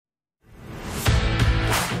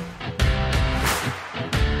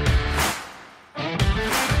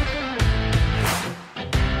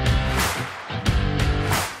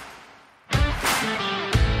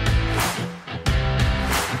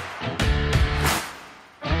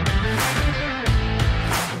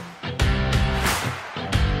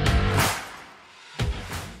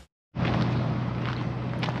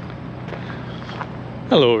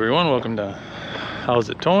Hello everyone, welcome to How's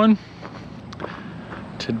It Towing.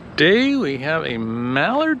 Today we have a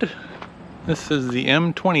Mallard. This is the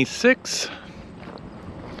M26.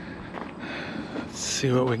 Let's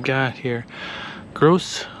see what we got here.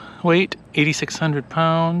 Gross weight 8,600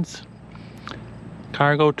 pounds.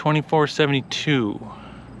 Cargo 2472.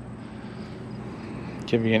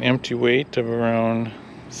 Give you an empty weight of around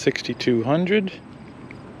 6,200.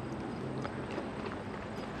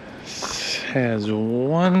 Has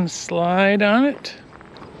one slide on it.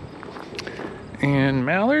 And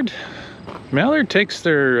Mallard takes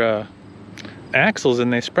their axles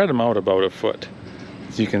and they spread them out about a foot,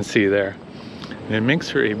 as you can see there. And it makes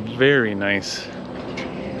for a very nice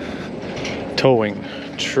towing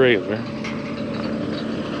trailer.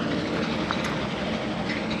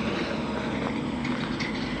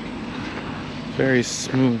 Very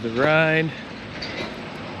smooth ride.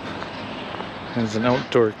 Has an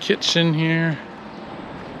outdoor kitchen here.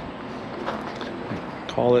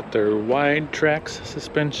 Call it their wide tracks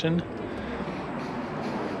suspension.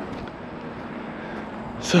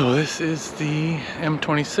 So this is the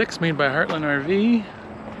M26 made by Heartland RV.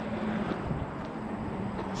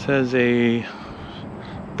 It says a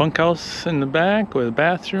bunkhouse in the back with a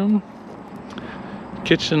bathroom,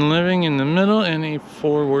 kitchen living in the middle, and a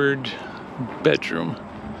forward bedroom.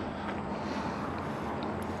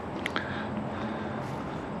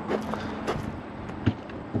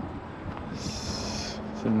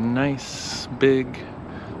 It's a nice big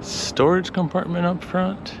storage compartment up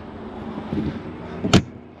front.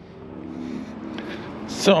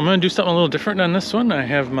 So I'm going to do something a little different on this one. I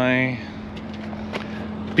have my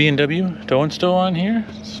B&W tow and stow on here.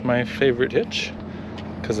 It's my favorite hitch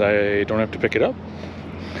because I don't have to pick it up.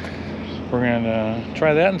 We're going to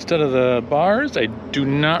try that instead of the bars. I do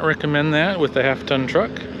not recommend that with a half-ton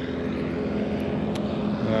truck.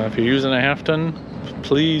 If you're using a half-ton,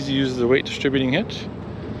 please use the weight distributing hitch.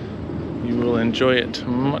 You will enjoy it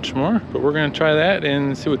much more, but we're going to try that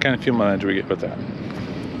and see what kind of fuel mileage we get with that.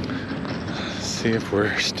 See if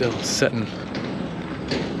we're still setting.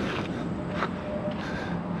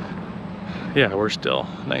 Yeah, we're still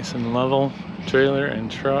nice and level, trailer and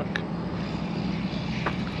truck.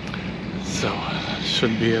 So,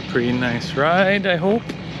 should be a pretty nice ride, I hope.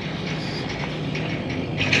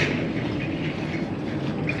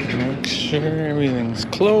 Make sure everything's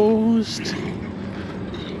closed.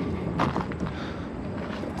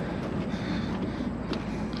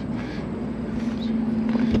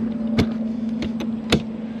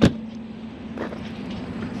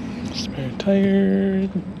 Spare tire.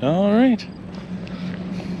 All right.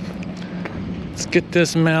 Let's get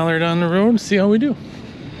this Mallard on the road and see how we do.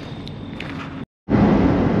 All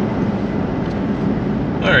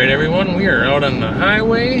right, everyone, we are out on the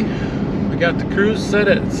highway. We got the cruise set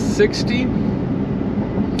at 60.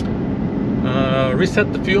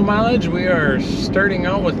 Reset the fuel mileage. We are starting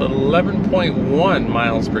out with 11.1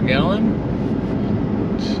 miles per gallon,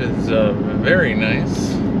 which is very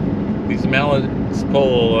nice. These Mallards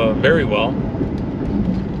pull very well,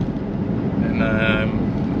 and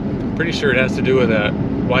I'm pretty sure it has to do with that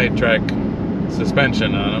wide track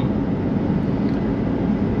suspension on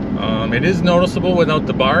them. It is noticeable without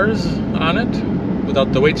the bars on it,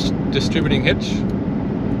 without the weight distributing hitch.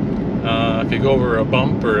 If you go over a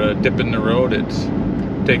bump or a dip in the road, it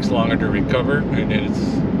takes longer to recover, and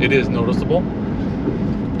it is noticeable.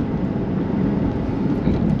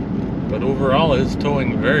 But overall, it is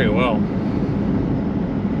towing very well.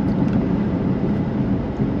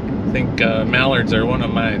 I think Mallards are one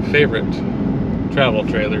of my favorite travel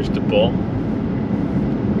trailers to pull.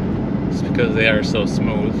 It's because they are so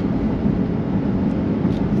smooth.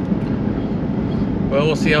 Well,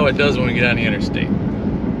 we'll see how it does when we get on the interstate.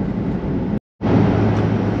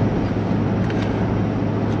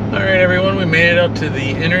 Alright everyone, we made it out to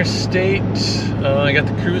the interstate. I got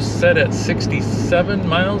the cruise set at 67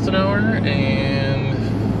 miles an hour, and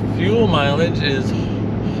fuel mileage is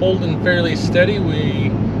holding fairly steady.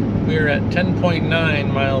 We're at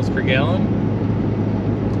 10.9 miles per gallon.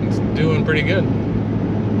 It's doing pretty good.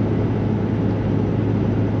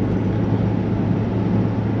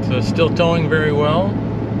 So still towing very well.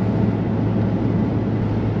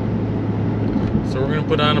 So we're going to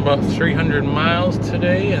put on about 300 miles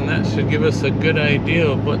today, and that should give us a good idea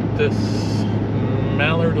of what this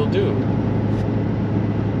Mallard will do.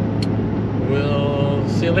 We'll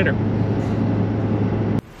see you later.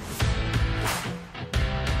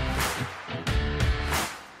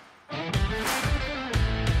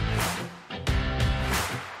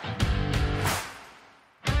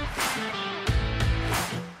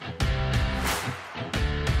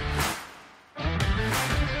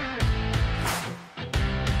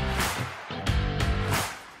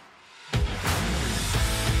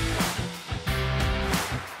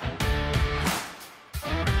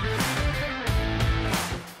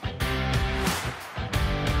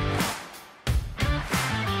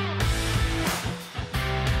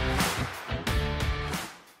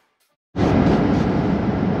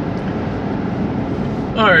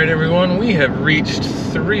 Alright everyone, we have reached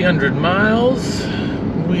 300 miles.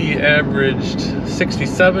 We averaged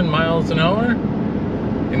 67 miles an hour,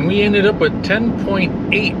 and we ended up with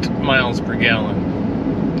 10.8 miles per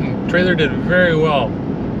gallon. The trailer did very well.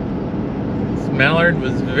 This Mallard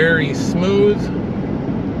was very smooth.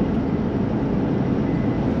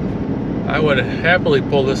 I would happily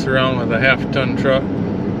pull this around with a half-ton truck.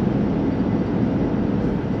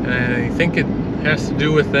 And I think it has to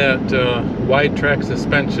do with that wide track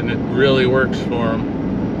suspension. It really works for them.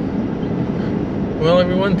 Well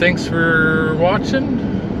everyone, thanks for watching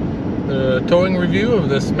the towing review of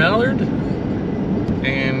this Mallard,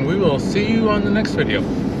 and we will see you on the next video.